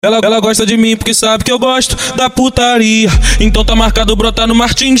Ela gosta de mim porque sabe que eu gosto da putaria. Então tá marcado brotar no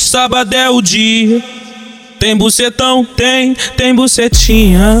Martins, sábado é o dia. Tem bucetão, tem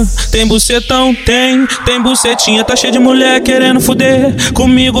bucetinha. Tem bucetão, tem bucetinha. Tá cheio de mulher querendo fuder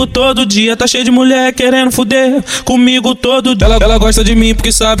comigo todo dia. Tá cheio de mulher querendo fuder comigo todo dia. Ela gosta de mim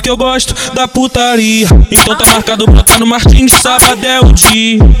porque sabe que eu gosto da putaria. Então tá marcado brotar no Martins, sábado é o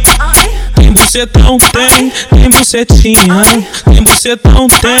dia. Tem bucetão, tem bucetinha. Tem bucetão,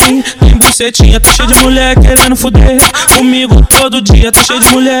 tem bucetinha. Tá cheio de mulher querendo fuder comigo todo dia. Tá cheio de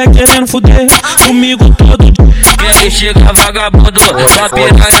mulher querendo fuder comigo todo dia. Que ele chega vagabundo, sua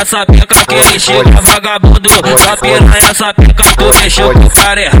piranha sapeca. Que ele chega vagabundo, sua piranha sapeca. Tu mexeu com o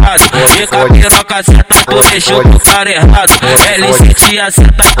cara errado, e com a piroca senta, tu mexeu com o cara errado. L7 a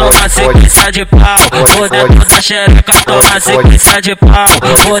senta, toma sequência de pau. Por dentro da xereca, toma sequência de pau.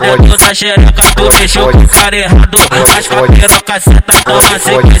 Por dentro da xereca, tu mexeu com o cara errado. Mas com a piroca senta, toma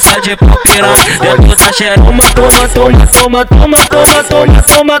sequência de pau. Piranha dentro da xereca. Toma.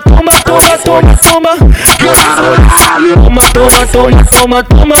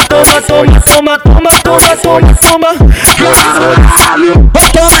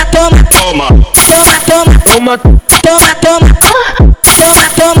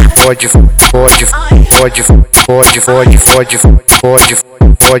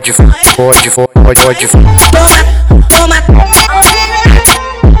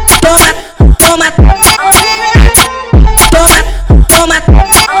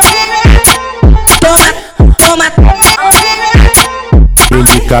 Vem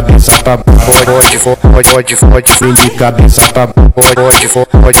de cabeça pra pode, vem de cabeça pra pode,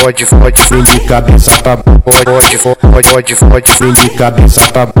 vem de cabeça pra pode, vem de cabeça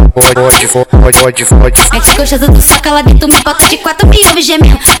pra pode. Mete gostoso do saca lá dentro, me bota de 4, me ouve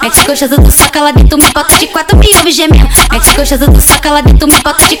gemendo. Mete gostoso do saca lá dentro, me bota de 4, me ouve gemendo. Mete gostoso do saca lá dentro, me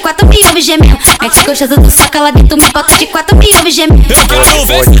bota de 4, me ouve gemendo. Mete gostoso do saca lá dentro, me bota de 4, me ouve gemendo. Eu quero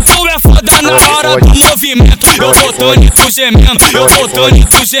ver se tu é foda na hora do movimento. Eu botando e tu gemendo, eu botando e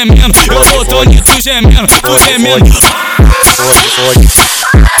tu gemendo, eu botando e tu gemendo, tu gemendo.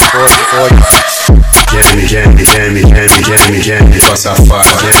 Geme, sua safada.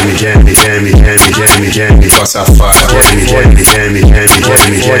 Geme, sua safada. Geme,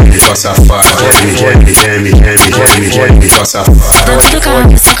 sua safada. Geme, sua safada. Dentro do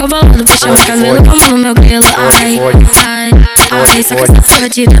carro, saca o balão, puxa meu cabelo como no meu grelo. Ai, saca essa porra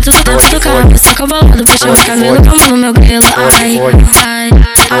de dentro do carro, saca o balão, puxa meu cabelo como no meu grelo. Ai,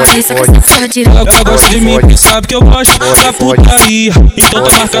 saca essa porra de dentro. Ela gosta de mim porque sabe que eu gosto da putaria. Então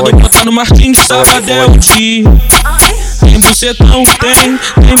tá marcado brotar no Martins, sábado é o dia. Tem bucetão,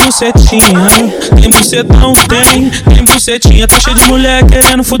 tem bucetinha. Tem bucetão, tem bucetinha. Tá cheio de mulher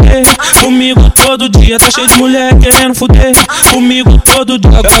querendo fuder comigo todo dia. Tá cheio de mulher querendo fuder comigo todo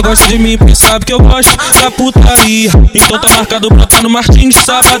dia. Ela gosta de mim porque sabe que eu gosto da putaria. Então tá marcado brotar no Martins,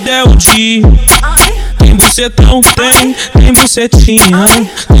 sábado é o dia. Tem bucetão, tem bucetinha.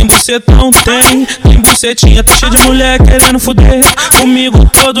 Tem bucetão, tem bucetinha. Tá cheio de mulher querendo fuder comigo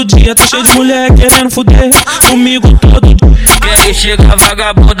todo dia. Tá cheio de mulher querendo fuder comigo todo dia. Que ele chega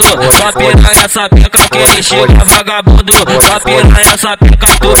vagabundo, sua piranha sapeca. Que ele chega vagabundo, sua piranha sapeca.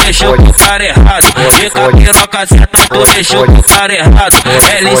 Tu mexeu com o cara errado, e com a piroca senta, tu mexeu com o cara errado.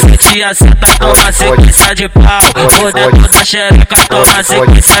 L7 a senta, toma sequência de pau. Por dentro da xereca, toma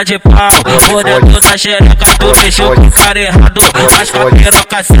sequência de pau. Por dentro da xereca, tu mexeu com o cara errado. Mas com a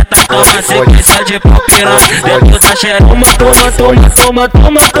piroca senta, toma sequência de pau. Piranha dentro da xereca.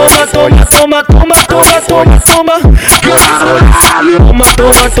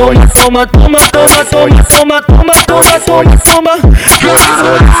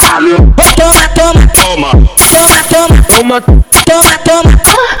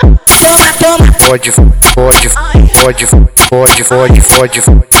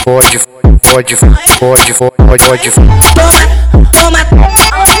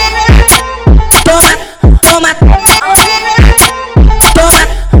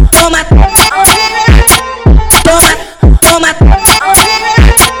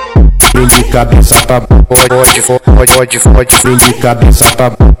 Vem de cabeça pra pode, vem de cabeça pra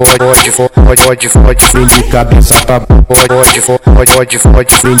pode, vem de cabeça pra pode,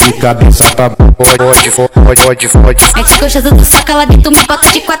 vem de cabeça pra pode. Mete gostoso do saca lá dentro, me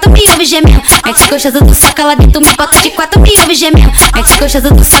bota de 4, me ouve gemendo. Mete gostoso do saca lá dentro, me bota de 4, me ouve gemendo. Mete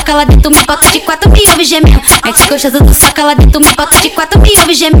gostoso do saca lá dentro, me bota de 4, me ouve gemendo. Mete gostoso do saca lá dentro, me bota de 4, me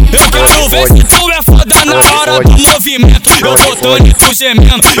ouve gemendo. Eu quero ver se tu é foda na hora do movimento. Eu botando e tu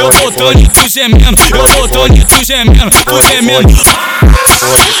gemendo, eu botando e tu gemendo, eu botando e tu gemendo, tu gemendo.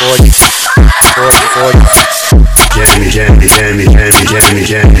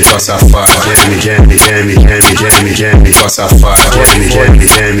 geme, sua safada. Geme, sua safada.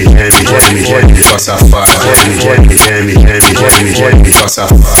 Geme, sua safada. Geme, sua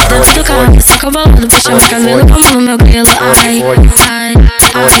safada. Dentro do carro, saca o balão, puxa meu cabelo com a mão no meu grelo. Ai, ai,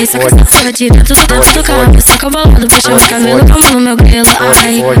 ai, saca essa porra de dentro do carro, saca o balão, puxa meu cabelo com a mão no meu grelo.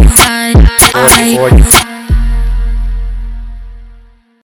 Ai, ai, ai.